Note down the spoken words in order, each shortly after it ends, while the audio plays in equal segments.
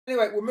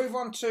Anyway, we'll move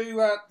on to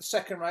the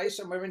second race,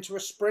 and we're into a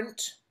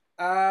sprint.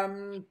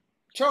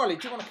 Charlie,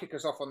 do you want to kick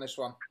us off on this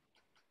one?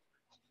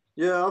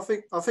 Yeah, I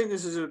think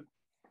this is a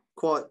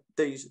quite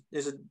decent.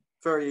 It's a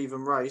very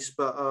even race,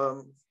 but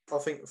I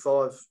think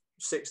 5,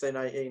 16,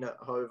 18 at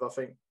Hove. I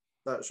think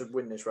that should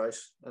win this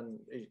race, and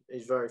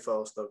he's very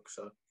fast, dog.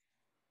 So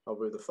I'll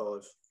be with the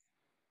 5.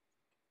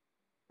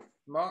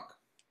 Mark?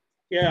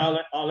 Yeah,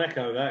 I'll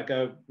echo that.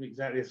 Go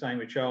exactly the same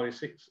with Charlie.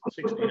 16,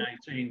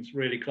 18 is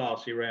really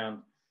classy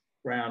round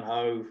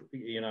Hove.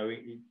 You know,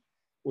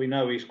 we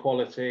know his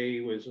quality.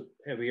 He was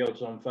heavy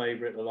odds on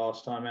favourite the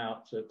last time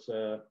out at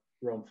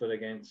Romford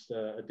against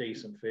a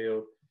decent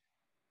field.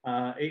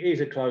 It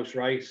is a close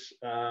race.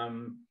 I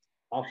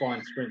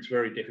find sprints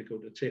very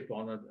difficult to tip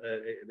on.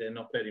 They're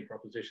not betting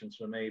propositions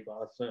for me, but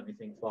I certainly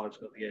think 5's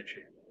got the edge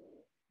here.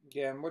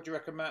 Yeah, and what do you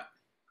reckon, Matt?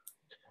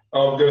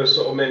 I'm going to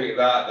sort of mimic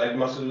that. They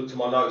must have looked at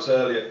my notes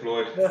earlier,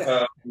 Floyd.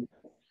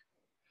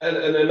 And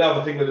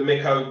another thing with the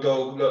Miko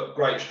dog, look,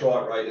 great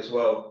strike rate as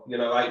well. You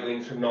know, 8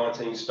 wins from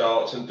 19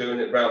 starts and doing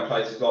it round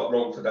places like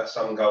Romford, that's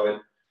some going.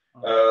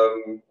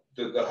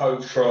 The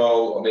Hove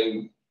trial, I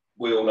mean,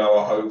 we all know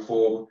our Hove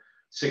form.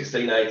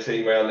 16,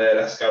 18 round there,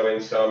 that's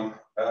going some.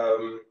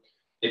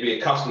 He'd be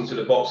accustomed to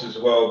the box as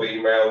well,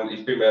 being round.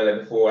 He's been round there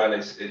before, and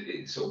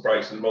it sort of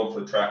breaks the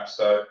Romford trap.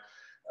 So,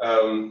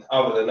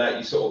 other than that,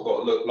 you sort of got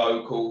to look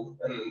local,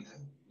 and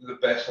the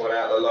best one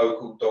out of the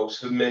local dogs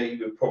for me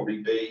would probably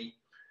be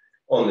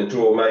on the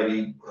draw,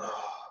 maybe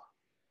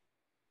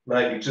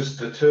just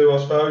the 2, I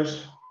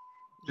suppose,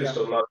 just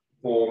on local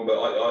form. But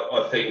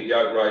I think the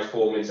open race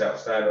form is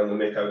outstanding on the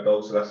Miko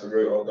dogs, so that's the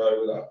route I'll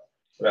go with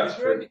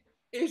that.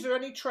 Is there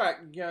any track,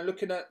 you know,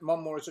 looking at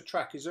Monmore as a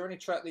track, is there any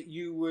track that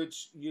you would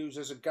use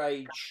as a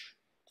gauge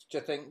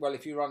to think, well,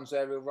 if he runs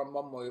there, he'll run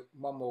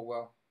Monmore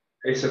well?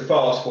 It's a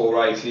fast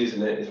 480,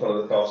 isn't it? It's one of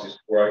the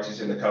fastest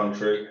 480s in the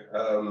country.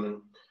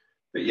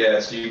 But yeah,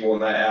 so you want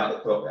that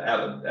out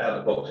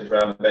the boxes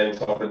around the bend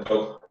type of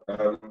dog.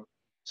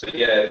 So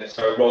yeah,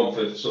 so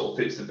Romford sort of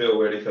fits the bill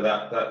really for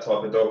that type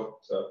of dog.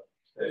 So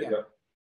there you go.